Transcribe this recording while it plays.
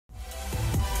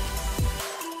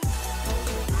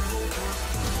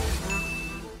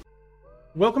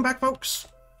Welcome back, folks.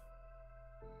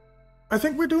 I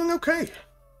think we're doing okay.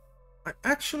 I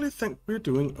actually think we're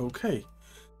doing okay.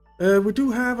 We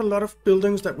do have a lot of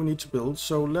buildings that we need to build,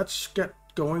 so let's get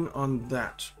going on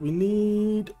that. We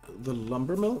need the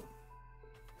lumber mill.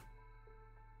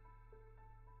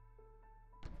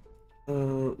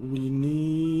 We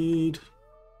need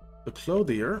the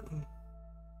clothier.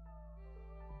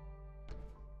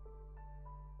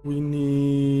 We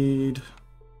need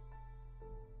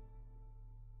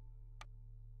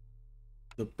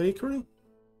the bakery.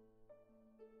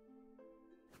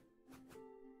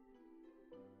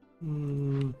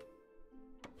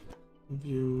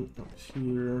 View up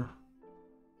here.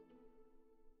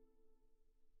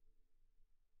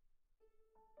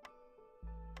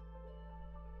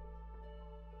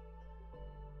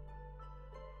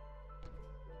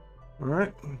 All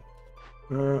right.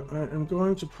 I am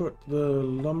going to put the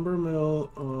lumber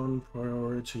mill on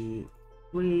priority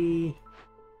 3,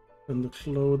 and the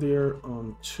clothier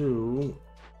on 2,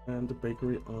 and the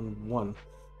bakery on 1.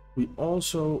 We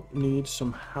also need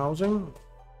some housing.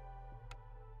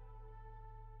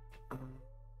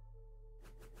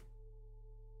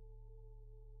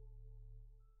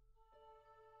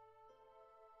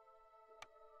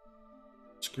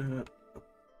 Let's get a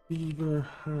beaver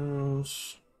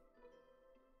house.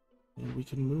 And we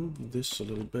can move this a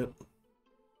little bit.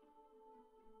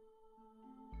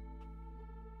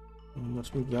 And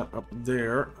let's move that up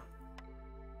there.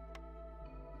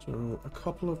 So a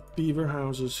couple of beaver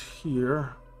houses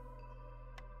here.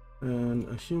 And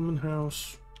a human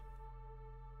house.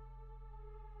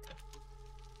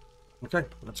 Okay,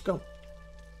 let's go.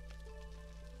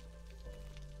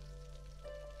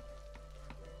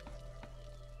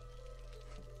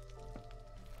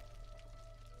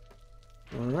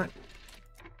 Alright.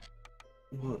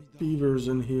 We want beavers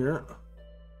in here.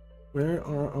 Where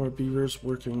are our beavers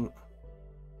working?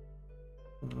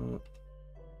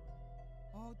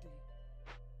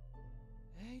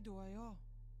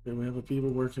 Okay, we have a beaver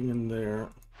working in there.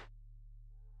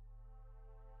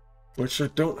 Which I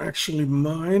don't actually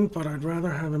mind, but I'd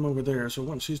rather have him over there. So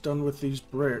once he's done with these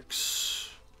bricks,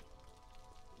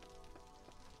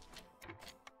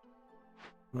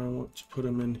 I want to put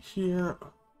him in here.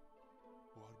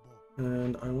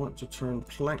 And I want to turn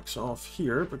planks off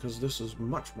here, because this is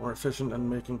much more efficient than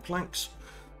making planks.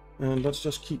 And let's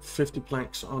just keep 50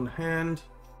 planks on hand.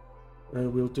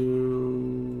 We'll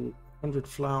do 100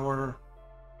 flour,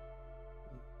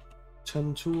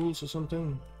 10 tools or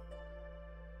something.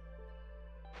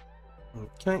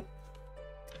 Okay.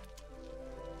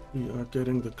 We are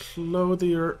getting the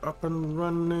clothier up and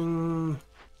running.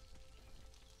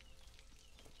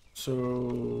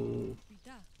 So,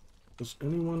 does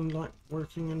anyone like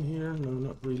working in here? No,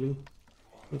 not really.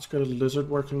 Let's get a lizard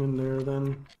working in there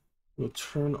then. We'll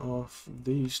turn off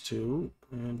these two,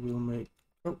 and we'll make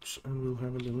ropes, and we'll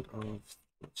have a limit of,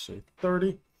 let's say,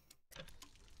 30.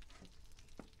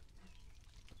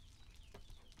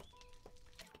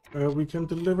 We can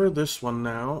deliver this one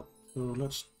now, so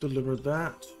let's deliver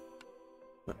that.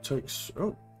 That takes,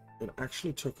 oh, it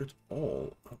actually took it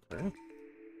all, okay.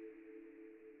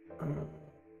 I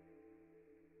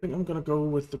think I'm gonna go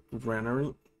with the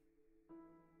granary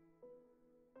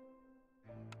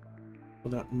for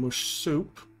that mush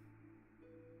soup.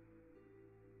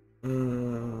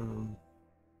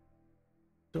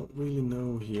 Don't really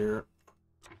know here.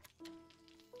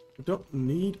 I don't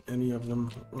need any of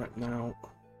them right now.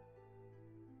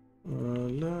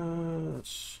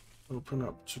 Let's open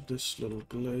up to this little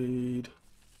glade.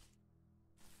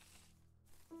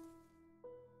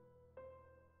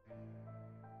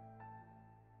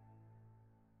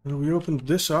 We opened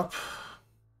this up.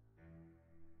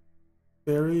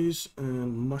 Berries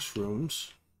and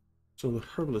mushrooms. So the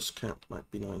herbalist camp might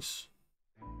be nice.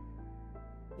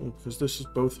 Because this is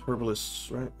both herbalists,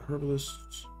 right?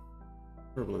 Herbalists.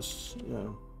 Herbalists,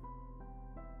 yeah.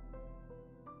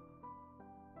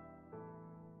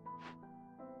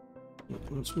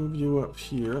 Let's move you up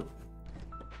here.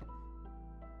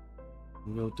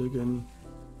 We'll dig in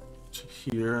to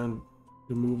here and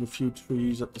remove a few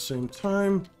trees at the same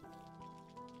time.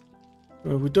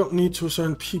 We don't need to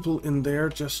assign people in there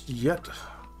just yet.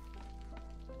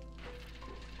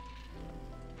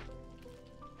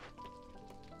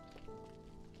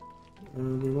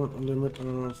 We want a limit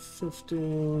of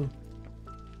 50,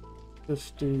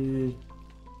 50,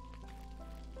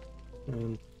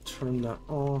 and turn that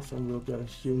off, and we'll get a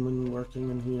human working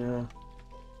in here.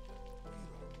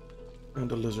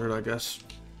 And a lizard, I guess.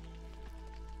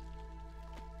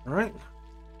 Alright.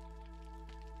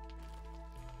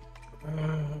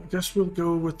 I guess we'll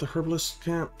go with the herbalist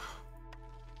camp.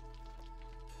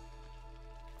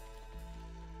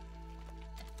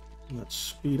 Let's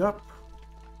speed up.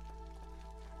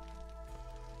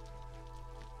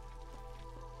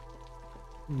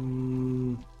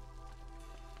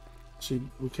 See,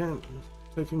 we can't.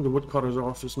 Taking the woodcutters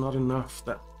off is not enough.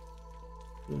 That.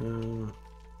 We're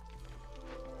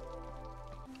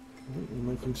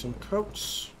making some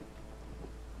coats.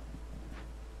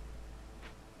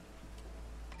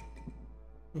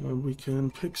 We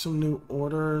can pick some new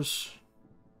orders.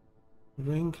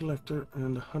 Rain collector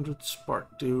and 100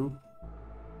 spark dew.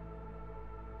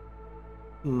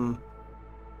 I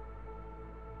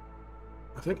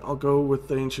think I'll go with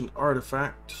the ancient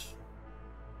artifact.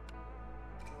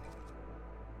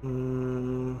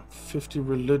 50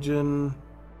 religion.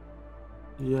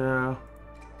 Yeah.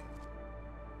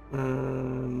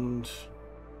 And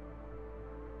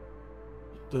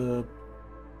the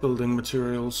building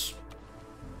materials.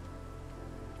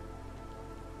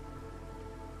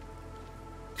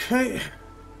 Okay.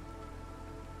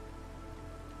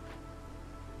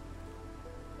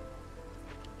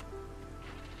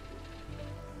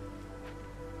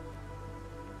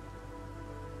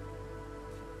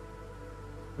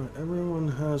 Everyone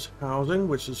has housing,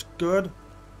 which is good,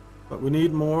 but we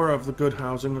need more of the good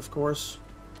housing, of course.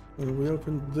 And we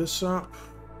opened this up.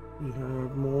 We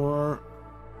have more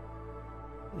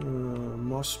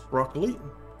moss broccoli.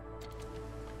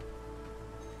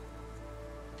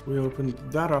 We opened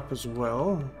that up as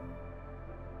well.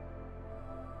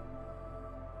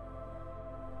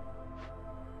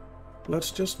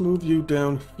 Let's just move you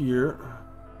down here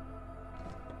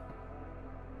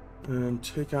and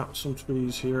take out some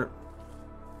trees here.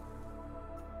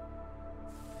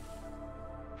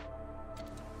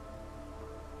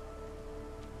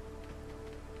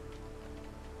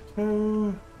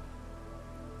 Okay.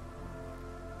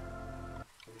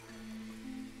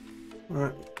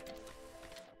 Alright.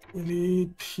 We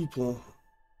need people.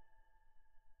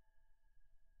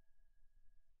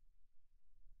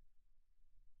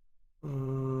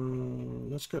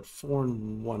 Let's get 4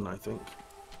 and 1, I think.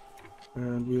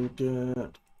 And we'll get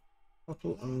a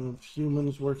couple of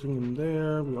humans working in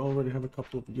there. We already have a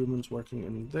couple of humans working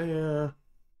in there.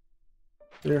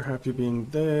 They're happy being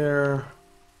there.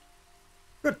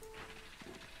 Good.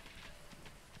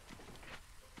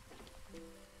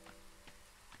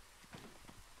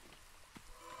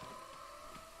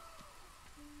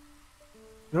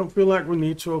 I don't feel like we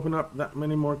need to open up that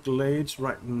many more glades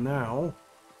right now.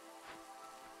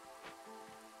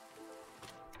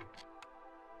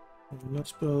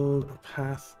 Let's build a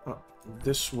path up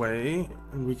this way,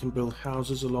 and we can build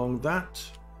houses along that.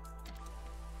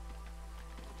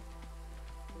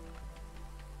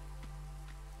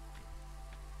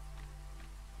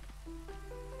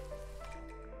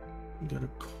 Get a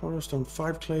cornerstone,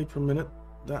 5 clay per minute.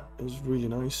 That is really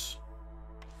nice.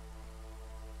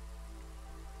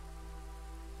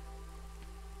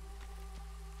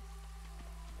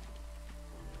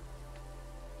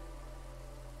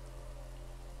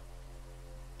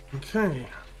 Okay.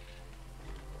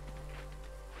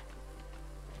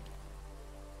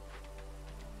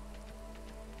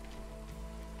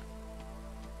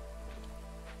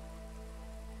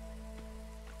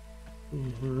 We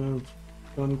have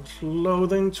done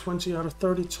clothing 20 out of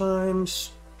 30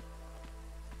 times.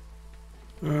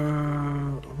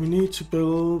 We need to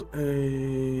build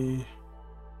a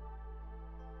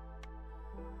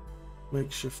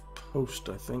makeshift post,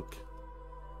 I think.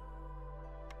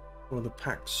 For the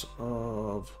packs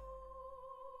of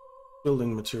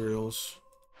building materials.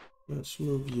 Let's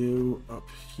move you up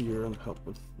here and help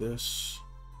with this.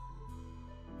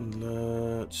 And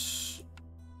let's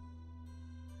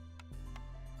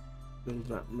build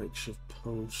that makeshift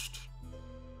post.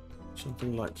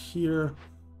 Something like here.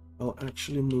 I'll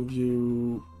actually move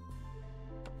you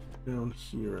down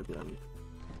here again.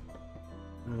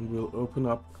 And we'll open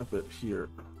up a bit here.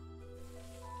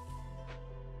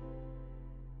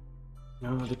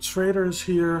 Now the trader is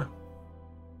here.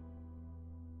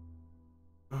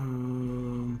 He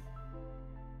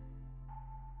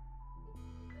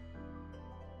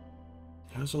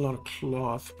has a lot of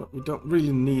cloth, but we don't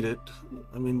really need it.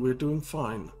 I mean, we're doing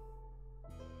fine.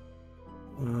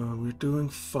 We're doing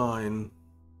fine.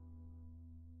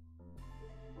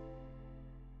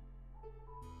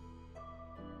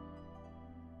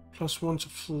 +1 to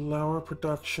flower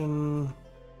production.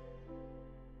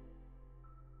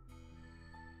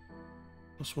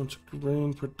 +1 to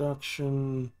grain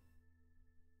production.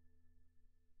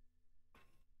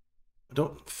 I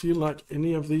don't feel like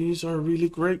any of these are really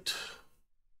great.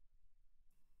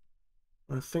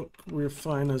 I think we're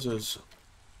fine as is.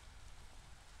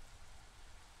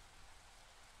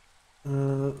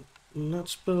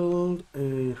 Let's build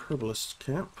a herbalist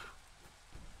camp.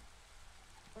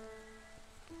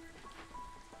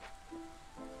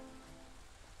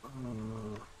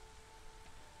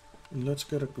 And let's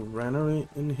get a granary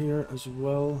in here as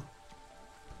well.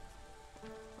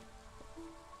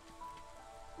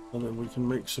 And then we can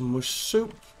make some mush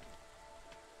soup.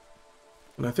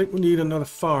 And I think we need another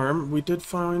farm. We did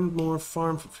find more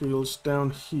farm fields down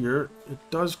here. It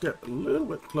does get a little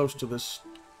bit close to this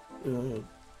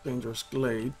dangerous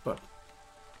glade, but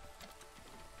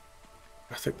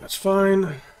I think that's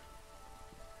fine.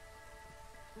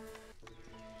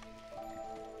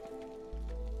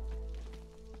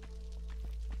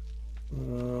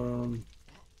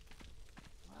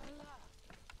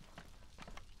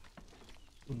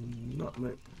 Not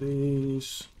make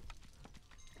these.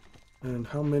 And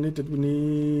how many did we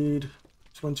need?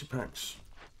 20 packs.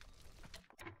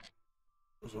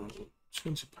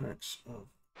 20 packs of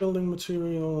building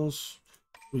materials.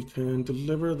 We can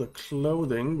deliver the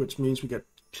clothing, which means we get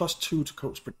 +2 to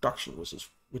coach production,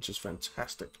 which is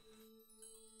fantastic.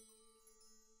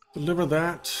 Deliver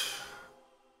that.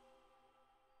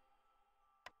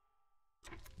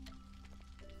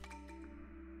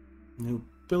 New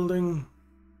building.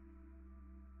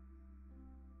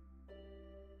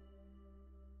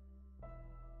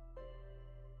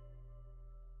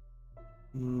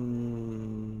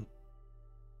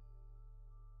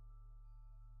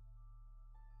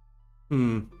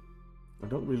 I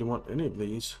don't really want any of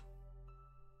these.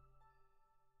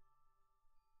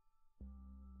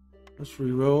 Let's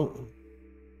reroll.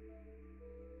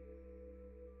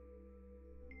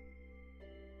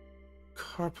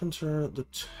 Carpenter, the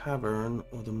tavern,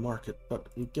 or the market, but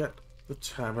we get the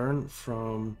tavern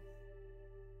from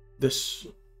this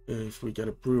if we get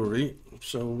a brewery,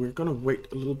 so we're gonna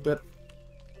wait a little bit.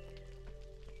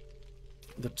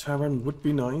 The tavern would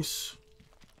be nice.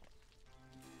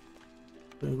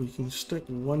 Okay, we can stick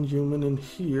 1 human in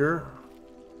here.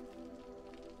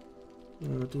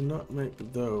 Do not make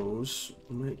those.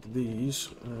 Make these,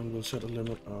 and we'll set a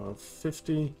limit of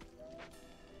 50.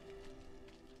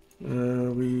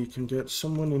 We can get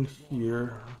someone in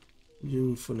here.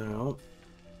 You for now.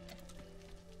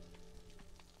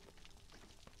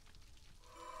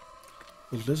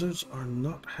 The lizards are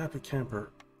not happy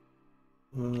camper.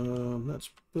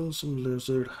 Let's build some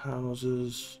lizard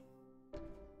houses.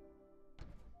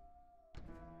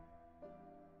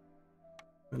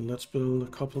 And let's build a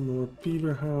couple more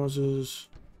beaver houses.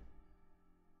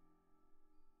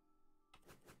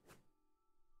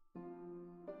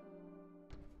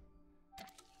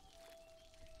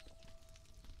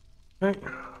 Okay.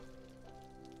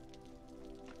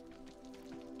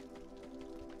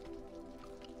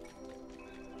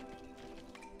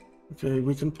 Okay,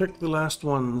 we can pick the last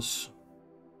ones.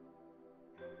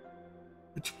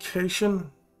 Education.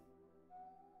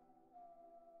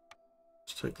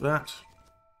 Let's take that.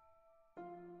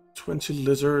 20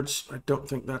 lizards. I don't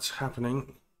think that's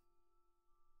happening.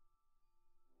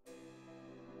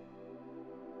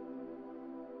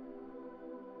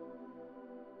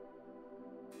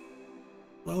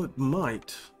 Well, it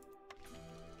might.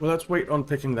 Well, let's wait on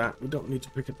picking that. We don't need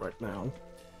to pick it right now.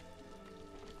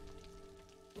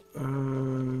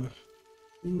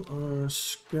 You are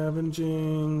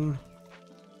scavenging.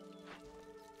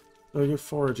 Oh, you're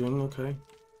foraging. Okay.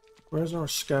 Where's our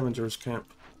scavengers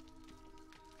camp?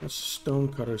 That's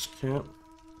Stonecutter's camp.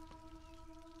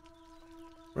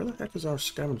 Where the heck is our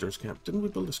scavengers camp? Didn't we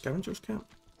build a scavengers camp?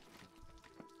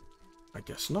 I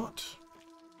guess not.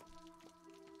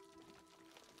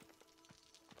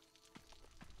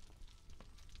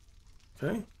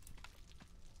 Okay.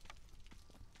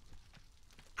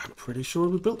 I'm pretty sure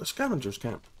we built a scavengers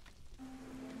camp.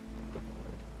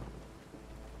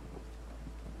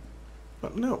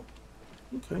 But no.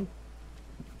 Okay.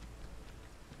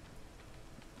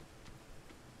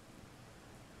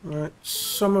 Alright,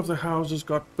 some of the houses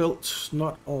got built,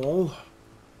 not all.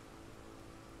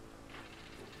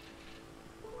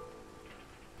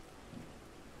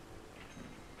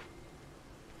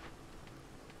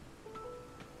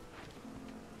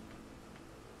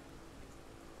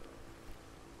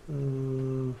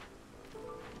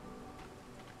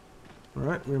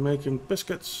 Alright, we're making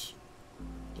biscuits.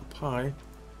 A pie.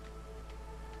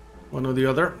 One or the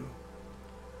other.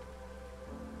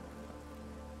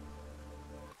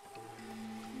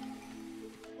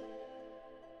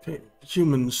 Okay,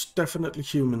 humans. Definitely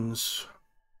humans.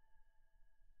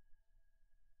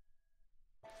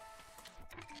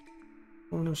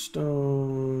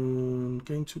 Cornerstone.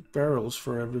 Gain 2 barrels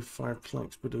for every 5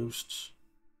 planks produced.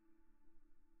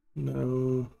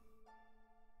 No.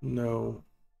 No.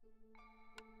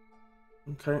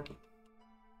 Okay.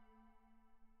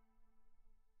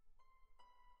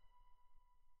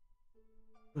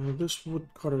 This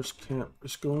woodcutter's camp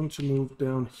is going to move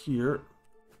down here.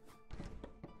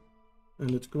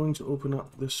 And it's going to open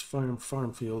up this farm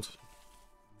field.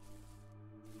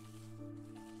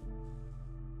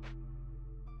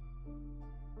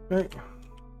 Okay.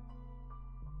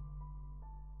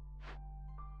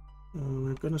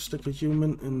 We're gonna stick a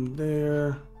human in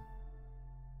there.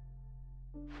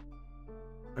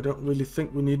 I don't really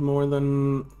think we need more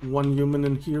than one human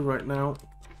in here right now.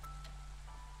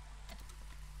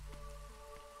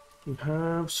 We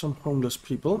have some homeless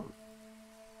people.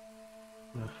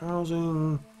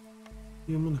 Housing,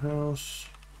 human house.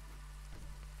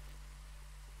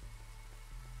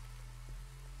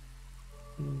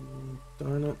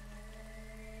 Darn it.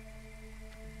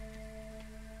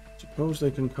 Suppose they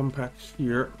can come back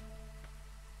here.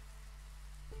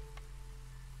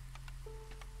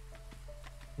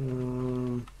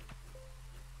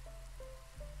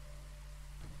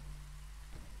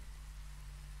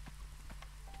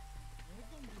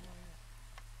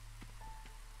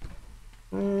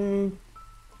 Okay.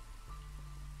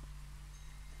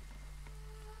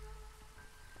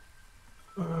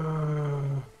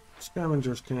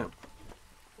 Scavengers camp.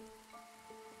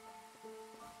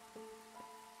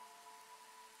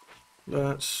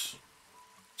 Let's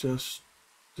just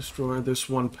destroy this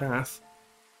one path.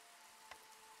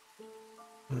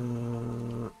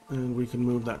 And we can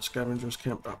move that scavengers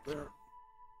camp up there.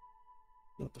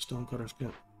 Not the stonecutters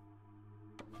camp.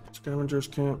 Scavengers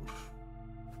camp.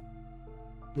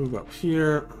 Move up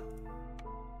here.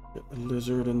 Get the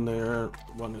lizard in there.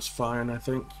 One is fine, I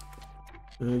think.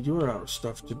 You're out of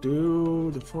stuff to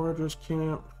do. The foragers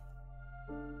camp.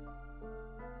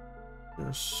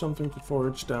 There's something to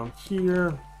forage down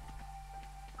here.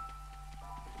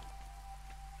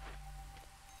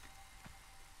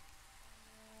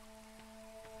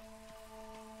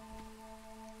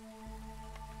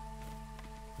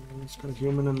 It's got a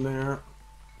human in there.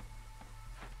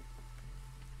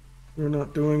 You're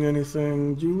not doing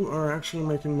anything. You are actually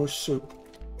making mush soup.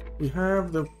 We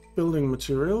have the building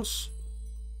materials,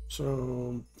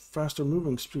 so faster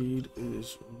moving speed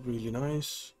is really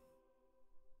nice.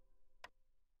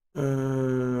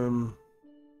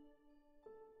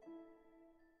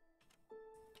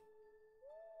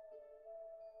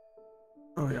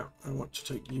 Oh yeah, I want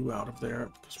to take you out of there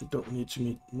because we don't need to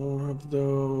meet more of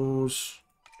those.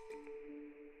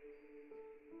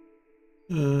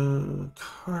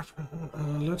 Carpet.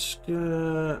 Let's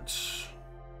get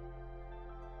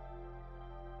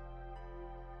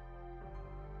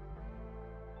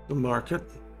the market.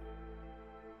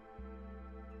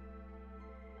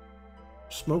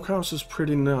 Smokehouse is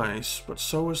pretty nice, but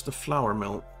so is the flour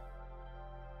mill.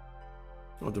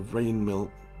 Or the rain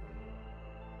mill.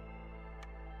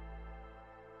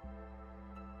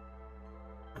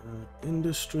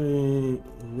 Industry,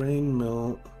 rain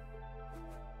mill.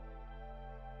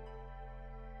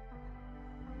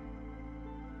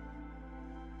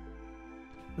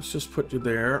 Let's just put you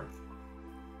there.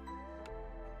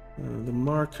 The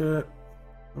market.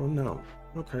 Oh no.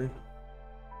 Okay.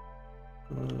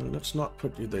 Let's not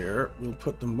put you there. We'll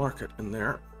put the market in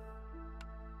there.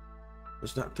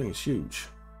 Because that thing is huge.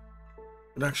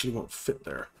 It actually won't fit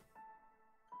there.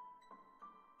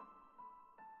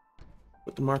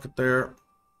 Put the market there.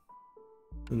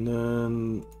 And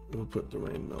then we'll put the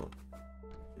rain mill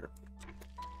here.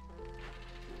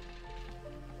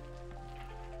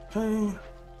 Okay.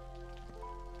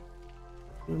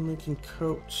 We're making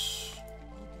coats.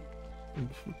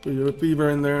 Put your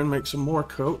beaver in there and make some more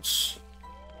coats.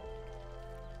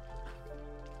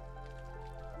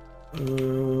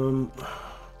 Okay,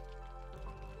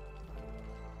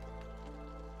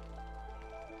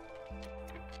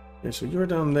 so you're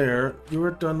down there.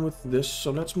 You're done with this, so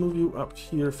let's move you up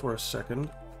here for a second.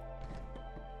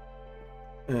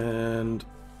 And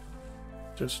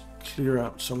just clear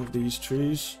out some of these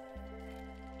trees.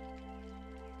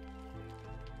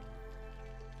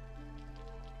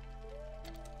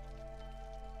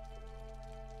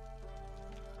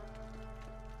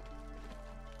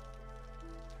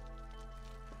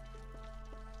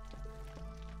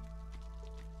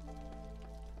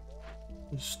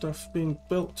 Stuff being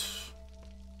built,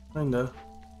 kinda.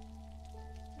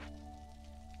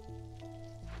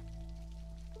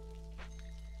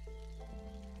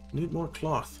 Need more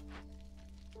cloth.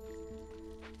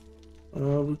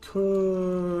 We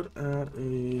could add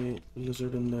a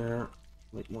lizard in there,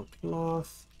 make more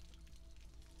cloth.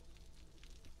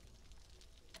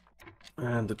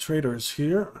 And the trader is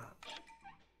here.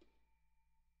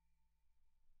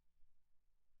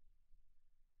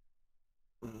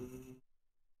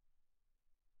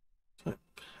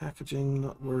 Packaging,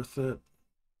 not worth it.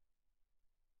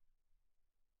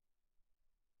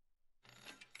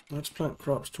 Let's plant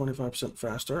crops 25%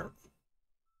 faster.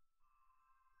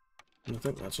 I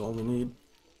think that's all we need.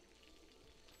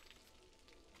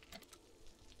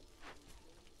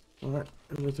 Alright,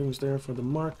 everything's there for the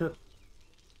market.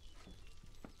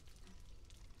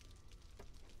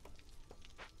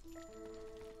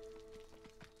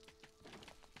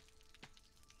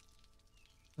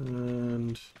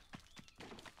 And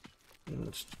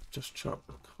let's just chop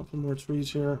a couple more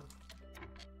trees here.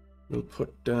 We'll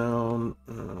put down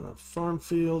farm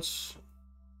fields.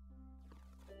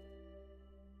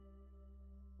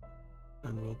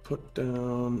 And we'll put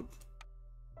down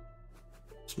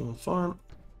small farm.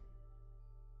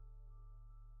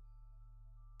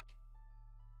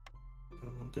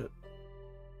 And we'll get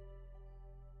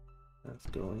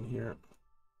that going here.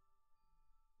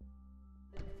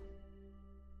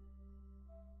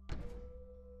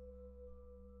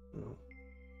 Oh.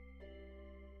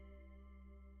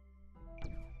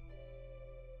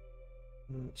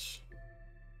 Let's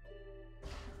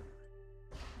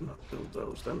not build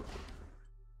those then.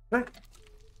 Okay.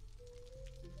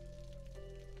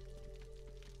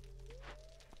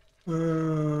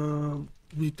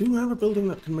 We do have a building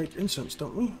that can make incense,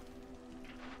 don't we?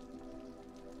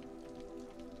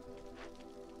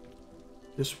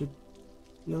 Yes, we...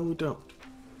 No, we don't.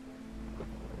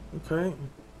 Okay.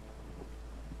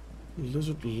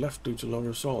 Lizard left due to low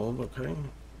resolve, okay.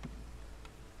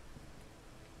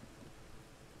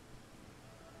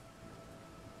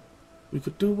 We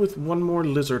could do with one more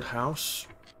lizard house.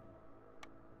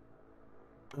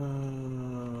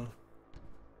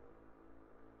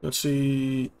 Let's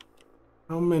see.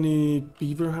 How many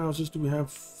beaver houses do we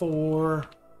have? 4.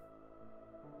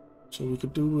 So we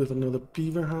could do with another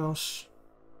beaver house.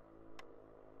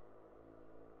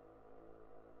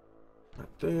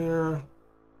 Right there.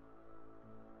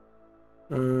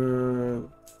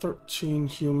 13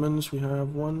 humans. We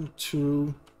have 1,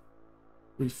 2,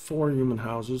 3, 4 human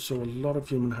houses. So a lot of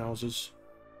human houses.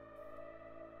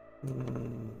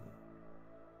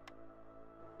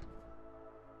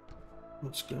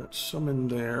 Let's get some in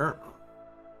there.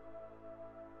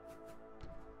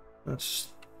 That's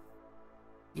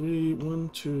 3, 1,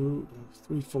 2,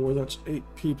 3, 4. That's 8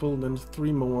 people, then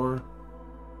 3 more.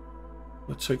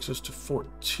 That takes us to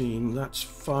 14. That's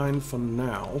fine for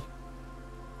now.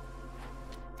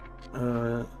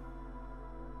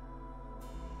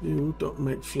 You don't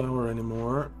make flour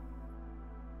anymore.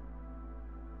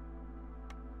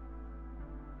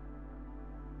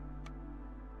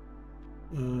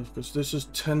 Because this is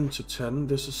 10 to 10,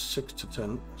 this is 6 to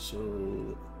 10,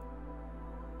 so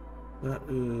that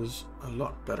is a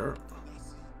lot better.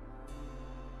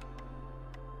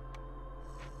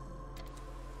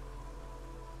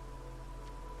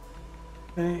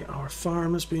 Okay, our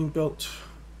farm is being built.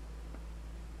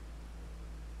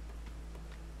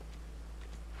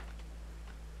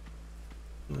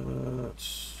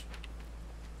 Let's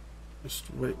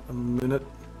just wait a minute.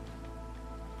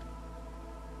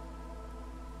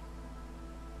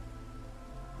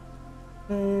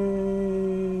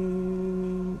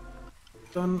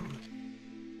 Done.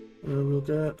 We'll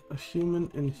get a human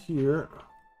in here.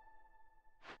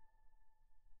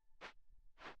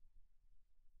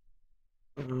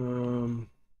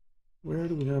 Where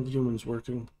do we have humans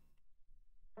working?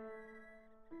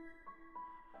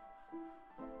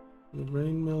 The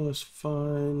rain mill is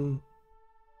fine.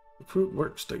 Recruit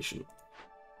workstation.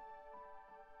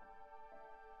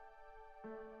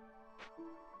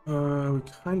 We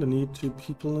kind of need 2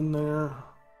 people in there.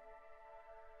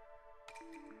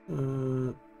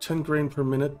 10 grain per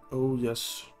minute. Oh,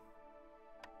 yes.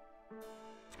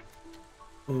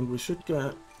 And we should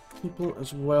get people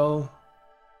as well.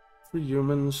 3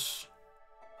 humans.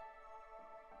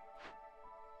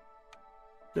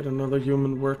 Get another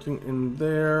human working in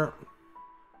there.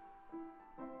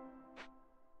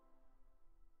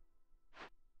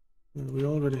 And we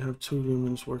already have 2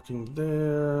 humans working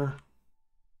there.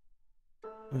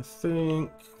 I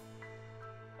think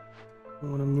I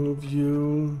want to move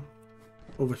you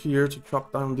over here to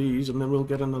chop down these, and then we'll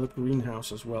get another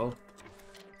greenhouse as well.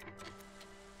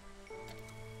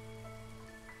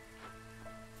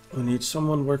 We need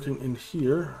someone working in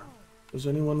here. Does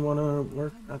anyone want to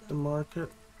work at the market?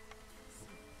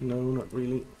 No, not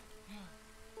really.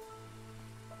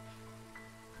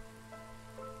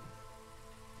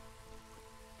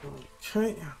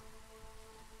 Okay.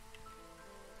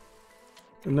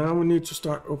 And now we need to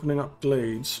start opening up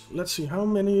glades. Let's see, how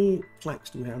many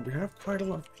planks do we have? We have quite a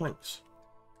lot of planks.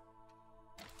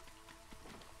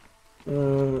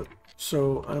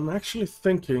 So I'm actually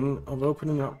thinking of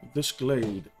opening up this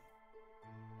glade.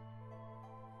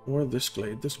 Or this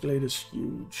glade. This glade is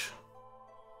huge.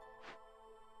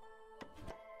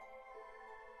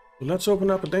 Well, let's open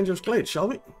up a dangerous glade, shall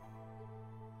we?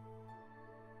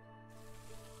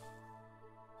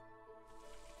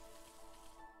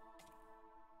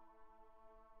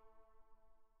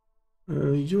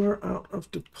 You are out of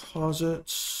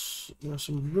deposits. There's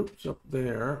some roots up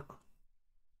there.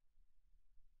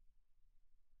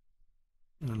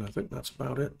 And I think that's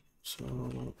about it.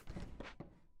 So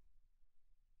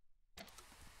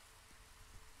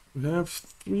we have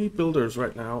 3 builders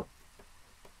right now.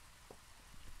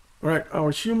 Alright, our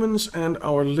humans and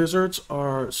our lizards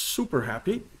are super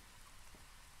happy,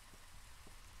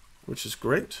 which is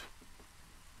great.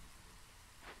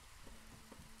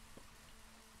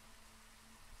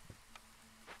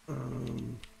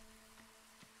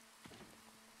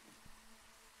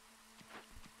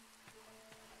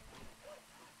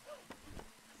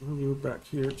 We'll move back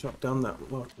here, chop down that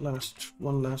one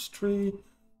last tree.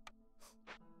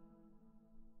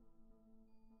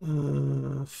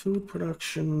 Food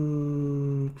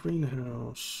production,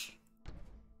 greenhouse.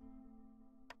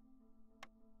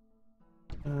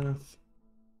 Path.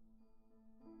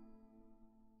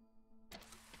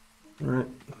 Alright,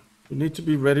 we need to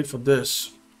be ready for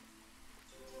this.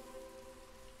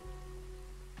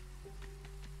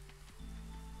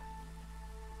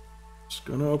 It's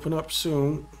gonna open up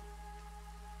soon.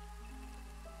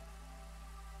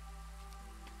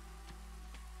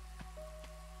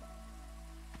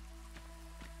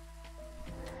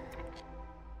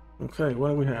 Okay, what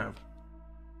do we have?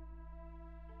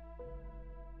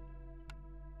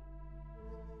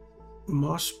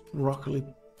 Moss broccoli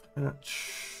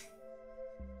patch.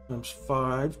 Times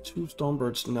 5. 2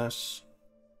 stonebirds nests.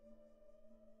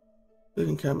 Big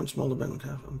encampment, small abandoned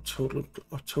camp.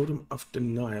 A totem of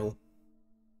denial.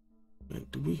 And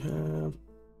do we have...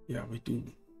 Yeah, we do.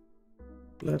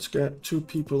 Let's get 2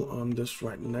 people on this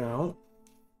right now.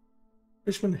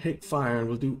 Fishermen hate fire and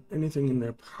will do anything in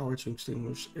their power to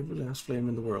extinguish every last flame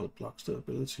in the world. Blocks the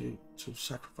ability to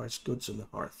sacrifice goods in the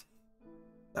hearth.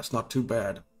 That's not too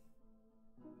bad.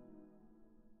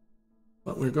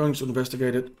 But we're going to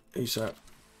investigate it ASAP.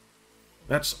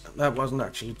 That wasn't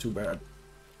actually too bad.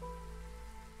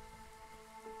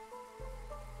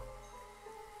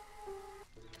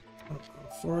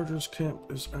 Forager's camp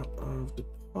is out of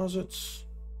deposits.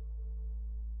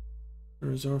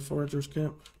 Where is our forager's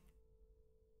camp?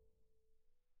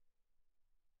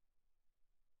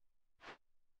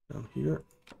 Down here.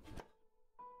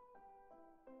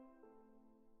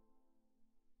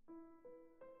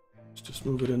 Let's just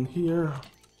move it in here.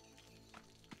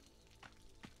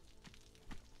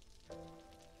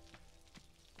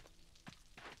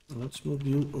 Let's move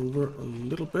you over a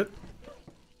little bit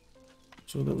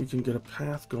so that we can get a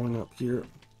path going up here.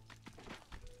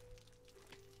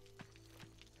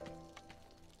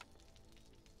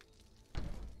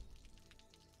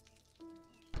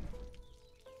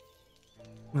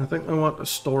 I think I want a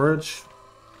storage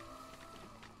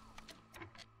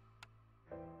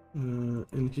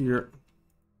in here.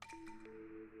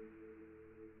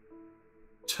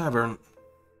 Tavern.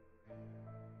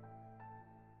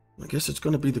 I guess it's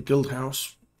going to be the guild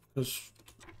house, because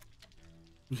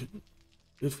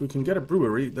if we can get a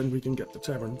brewery, then we can get the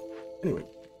tavern. Anyway.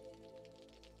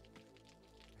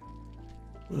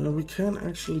 We can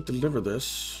actually deliver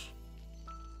this.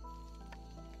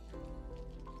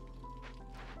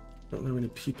 Don't have any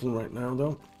people right now,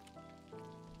 though.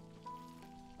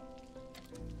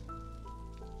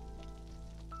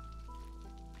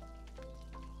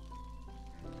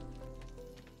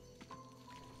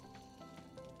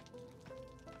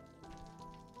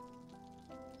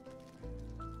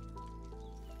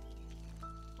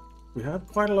 We have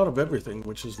quite a lot of everything,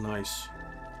 which is nice.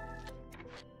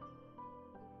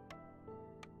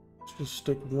 Let's just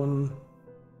stick one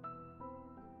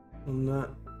on that.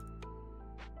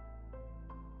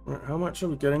 All right, how much are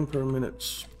we getting per minute?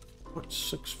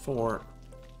 0.64.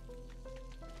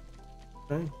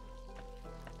 Okay.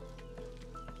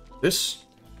 This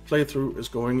playthrough is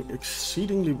going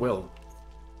exceedingly well,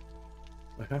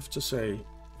 I have to say.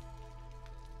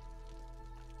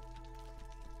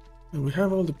 And we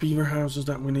have all the beaver houses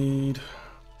that we need.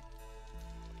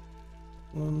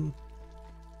 1,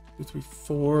 2, 3,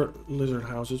 4 lizard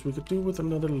houses. We could do with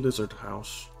another lizard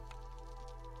house.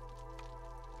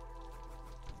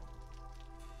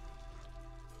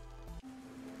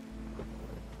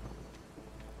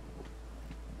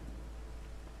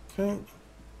 Okay.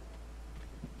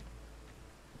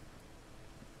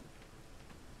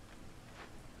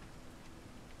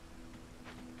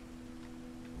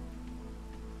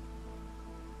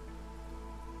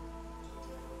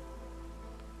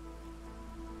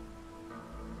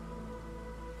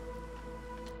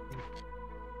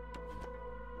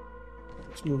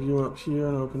 Let's move you up here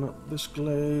and open up this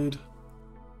glade.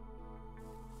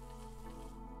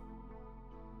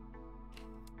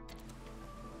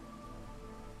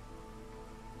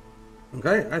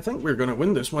 Okay, I think we're gonna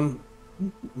win this one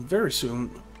very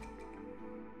soon.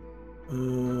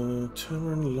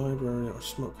 Tavern, library, or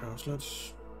smokehouse.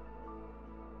 Let's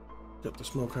get the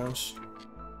smokehouse.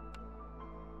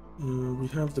 We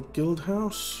have the guild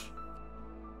house.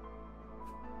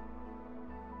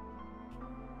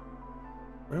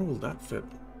 Where will that fit?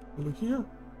 Over here?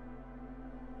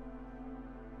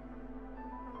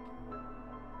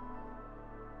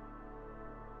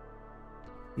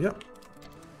 Yep.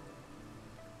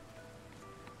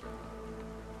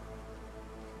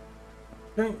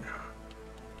 Okay.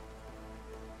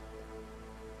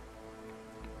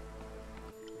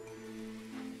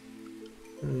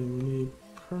 We need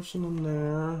person in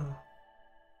there.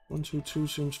 122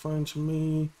 seems fine to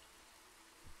me.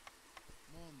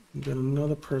 Get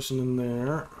another person in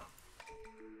there.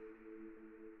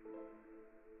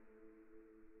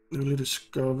 Newly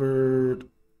discovered.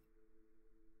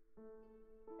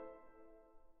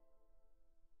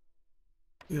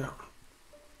 Yeah.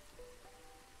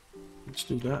 Let's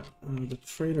do that. The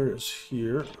trader is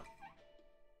here.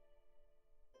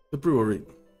 The brewery.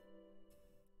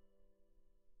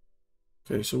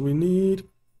 Okay, so we need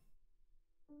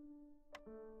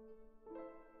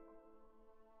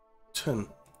 10.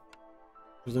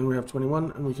 Because then we have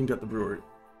 21 and we can get the brewery.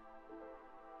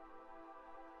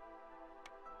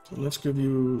 So let's give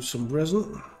you some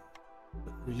resin.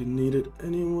 Don't really need it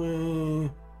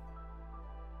anyway.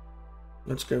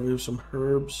 Let's give you some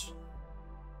herbs.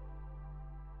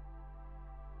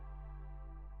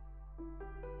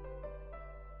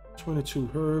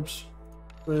 $22 herbs.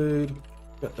 Trade.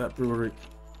 Get that brewery.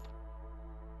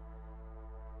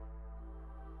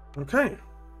 Okay.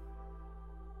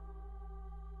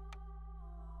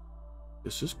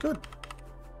 This is good.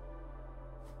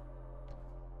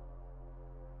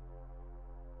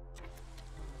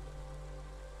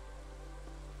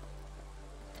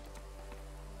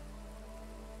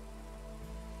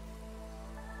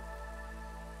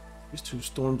 These two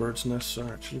stormbirds' nests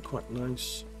are actually quite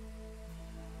nice.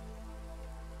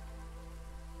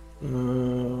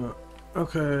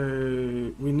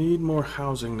 Okay, we need more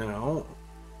housing now.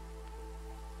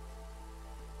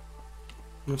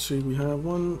 Let's see, we have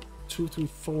 1, 2, 3,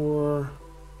 4,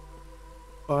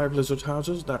 5 lizard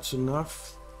houses. That's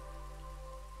enough.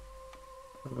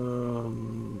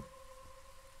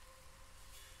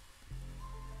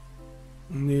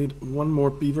 Need one more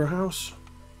beaver house.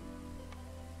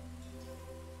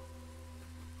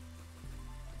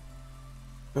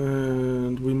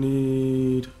 And we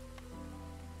need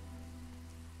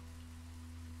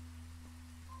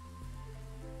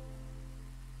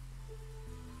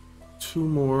 2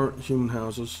 more human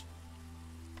houses.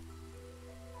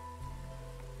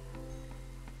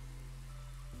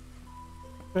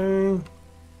 Okay.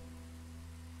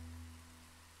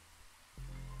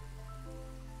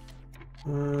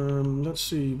 Let's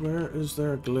see, where is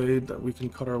there a glade that we can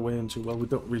cut our way into? Well, we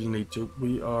don't really need to.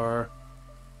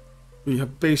 We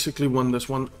have basically won this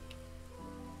one.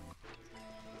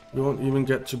 We won't even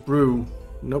get to brew.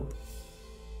 Nope.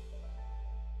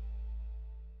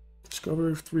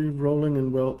 Discovery 3, rolling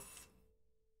in wealth.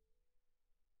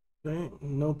 Okay,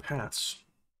 no paths.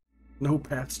 No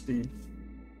paths, dude.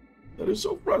 That is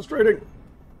so frustrating.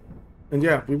 And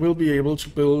yeah, we will be able to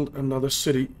build another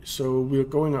city, so we're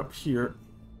going up here.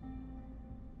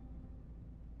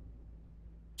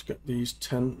 Let's get these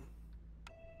 10.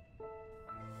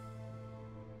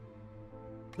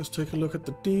 Let's take a look at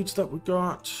the deeds that we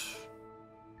got.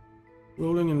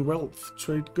 Rolling in wealth,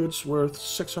 trade goods worth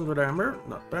 600 amber,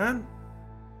 not bad.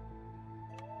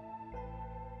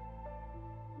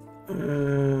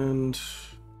 And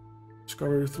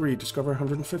discovery 3, discover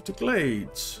 150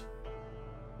 glades.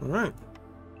 All right.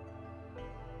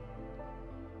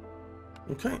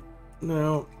 Okay,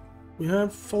 now we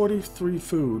have 43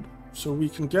 food, so we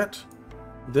can get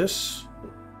this,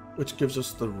 which gives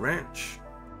us the ranch,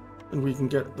 and we can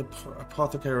get the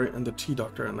apothecary and the tea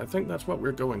doctor, and I think that's what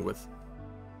we're going with.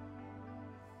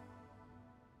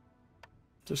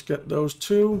 Just get those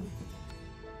 2.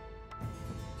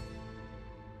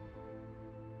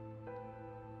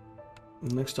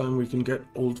 Next time we can get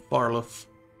Old Barloff.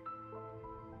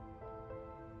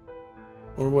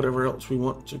 Or whatever else we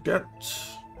want to get.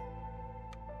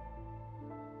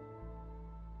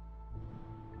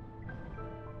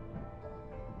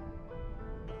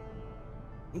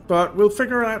 But we'll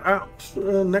figure that out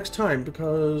next time,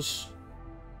 because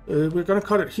we're going to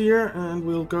cut it here and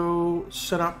we'll go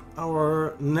set up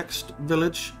our next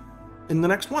village in the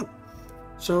next one.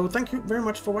 So thank you very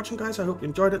much for watching, guys. I hope you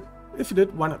enjoyed it. If you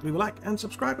did, why not leave a like and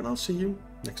subscribe, and I'll see you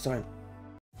next time.